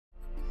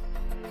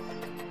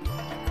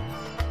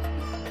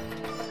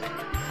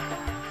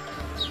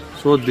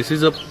So this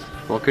is a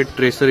pocket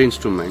tracer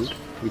instrument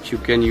which you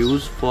can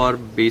use for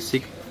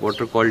basic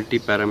water quality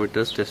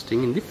parameters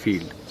testing in the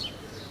field.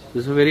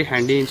 This is a very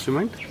handy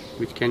instrument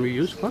which can be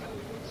used for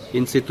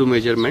in situ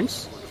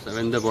measurements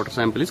when the water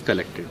sample is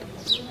collected.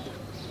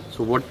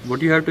 So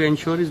what you have to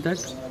ensure is that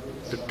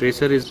the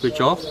tracer is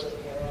switched off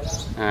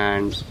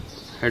and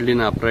held in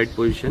upright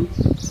position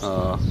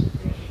for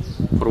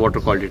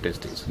water quality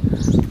testing.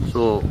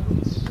 So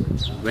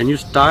when you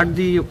start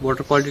the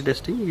water quality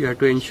testing, you have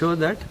to ensure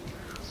that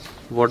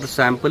water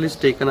sample is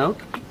taken out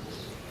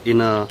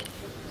in a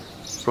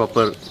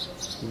proper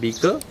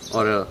beaker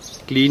or a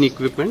clean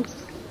equipment,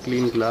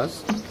 clean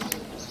glass,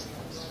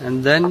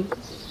 and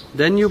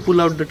then you pull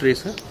out the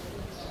tracer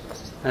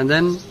and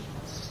then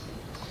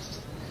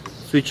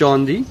switch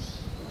on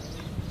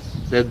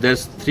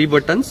there's 3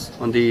 buttons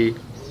on the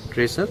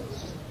tracer: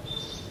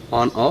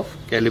 on, off,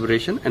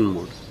 calibration and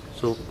mode.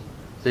 So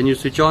then you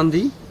switch on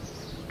the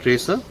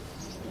tracer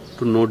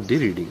to note the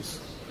readings.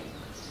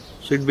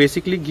 So it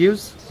basically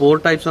gives 4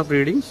 types of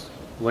readings.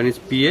 One is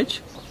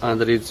pH,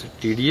 another is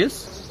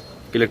TDS,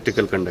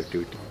 electrical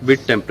conductivity,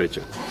 bit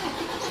temperature.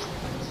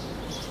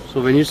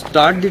 So when you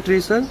start the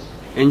tracer,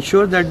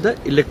 ensure that the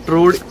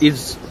electrode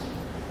is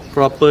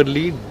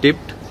properly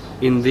dipped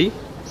in the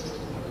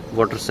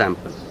water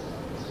sample.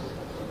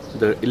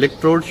 The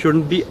electrode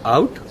shouldn't be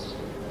out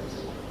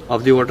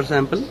of the water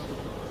sample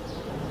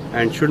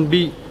and shouldn't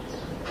be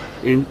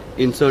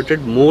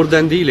inserted more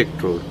than the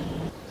electrode.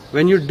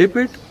 When you dip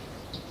it,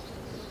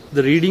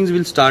 the readings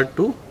will start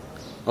to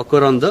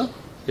occur on the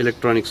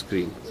electronic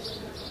screen.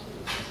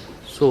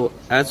 So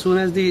as soon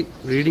as the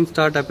readings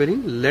start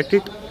appearing, let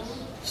it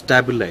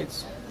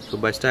stabilize. So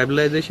by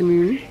stabilization we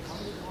mean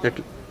that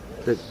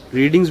the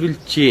readings will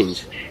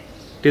change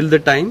till the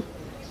time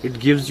it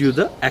gives you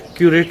the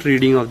accurate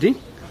reading of the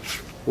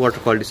water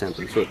quality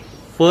sample. So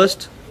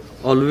first,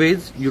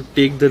 always you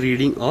take the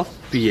reading of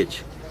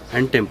pH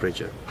and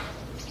temperature.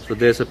 So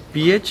there's a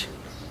pH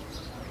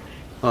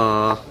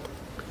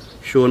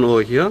shown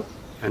over here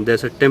and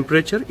there's a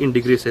temperature in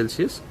degrees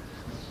Celsius.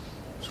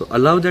 So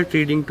allow that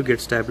reading to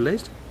get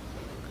stabilized.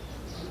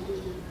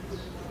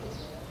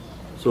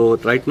 So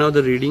right now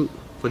the reading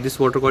for this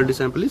water quality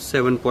sample is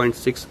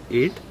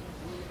 7.68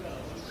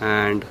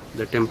 and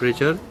the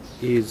temperature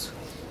is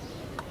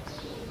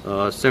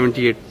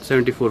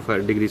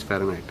 74 degrees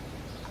Fahrenheit.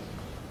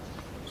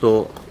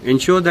 So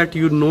ensure that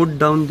you note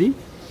down the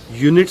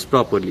units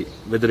properly,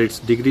 whether it's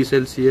degrees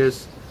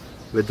Celsius,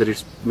 whether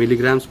it's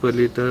milligrams per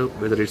liter,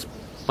 whether it's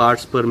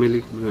parts per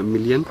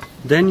million.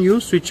 Then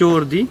you switch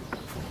over the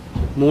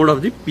mode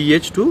of the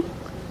pH to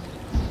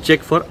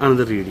check for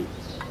another reading.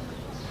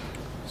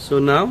 So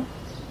now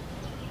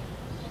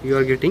you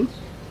are getting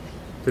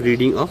the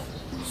reading of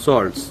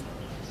salts,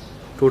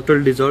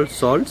 total dissolved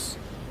salts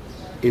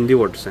in the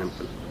water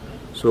sample.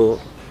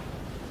 So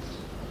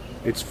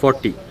it's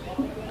 40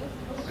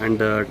 and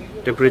the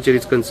temperature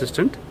is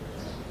consistent.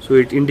 So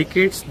it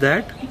indicates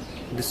that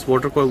this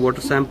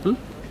water sample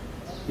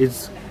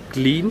is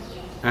clean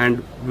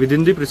and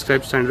within the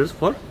prescribed standards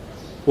for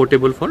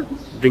potable for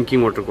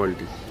drinking water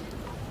quality.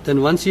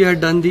 Then once you have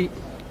done the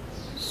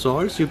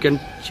salts, you can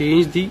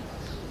change the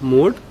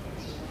mode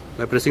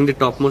by pressing the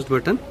topmost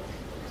button.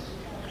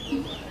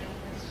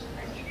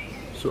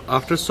 So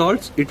after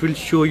salts, it will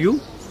show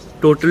you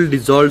total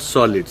dissolved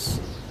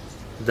solids,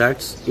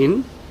 that's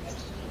in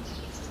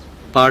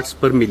parts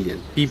per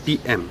million,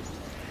 ppm.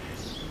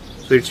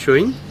 So it's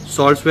showing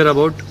salts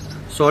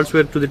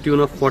were to the tune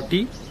of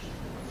 40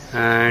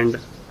 and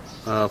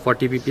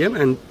 40 ppm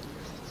and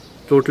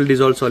total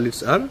dissolved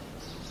solids are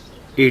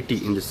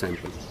 80 in this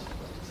sample.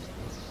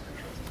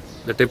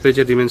 The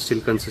temperature remains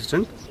still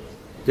consistent.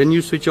 Then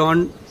you switch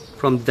on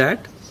from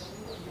that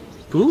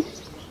to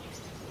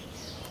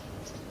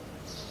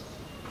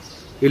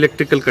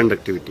electrical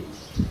conductivity.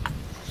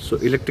 So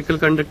electrical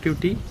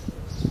conductivity,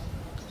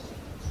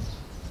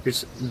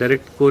 it's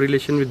direct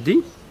correlation with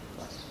the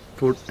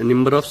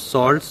number of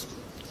salts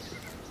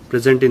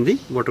present in the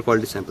water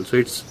quality sample. So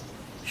it's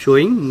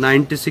showing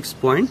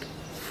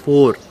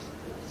 96.4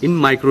 in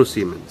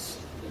microsiemens.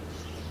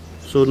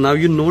 So now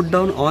you note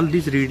down all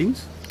these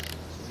readings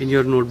in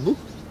your notebook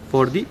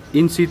for the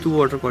in situ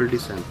water quality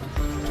sample.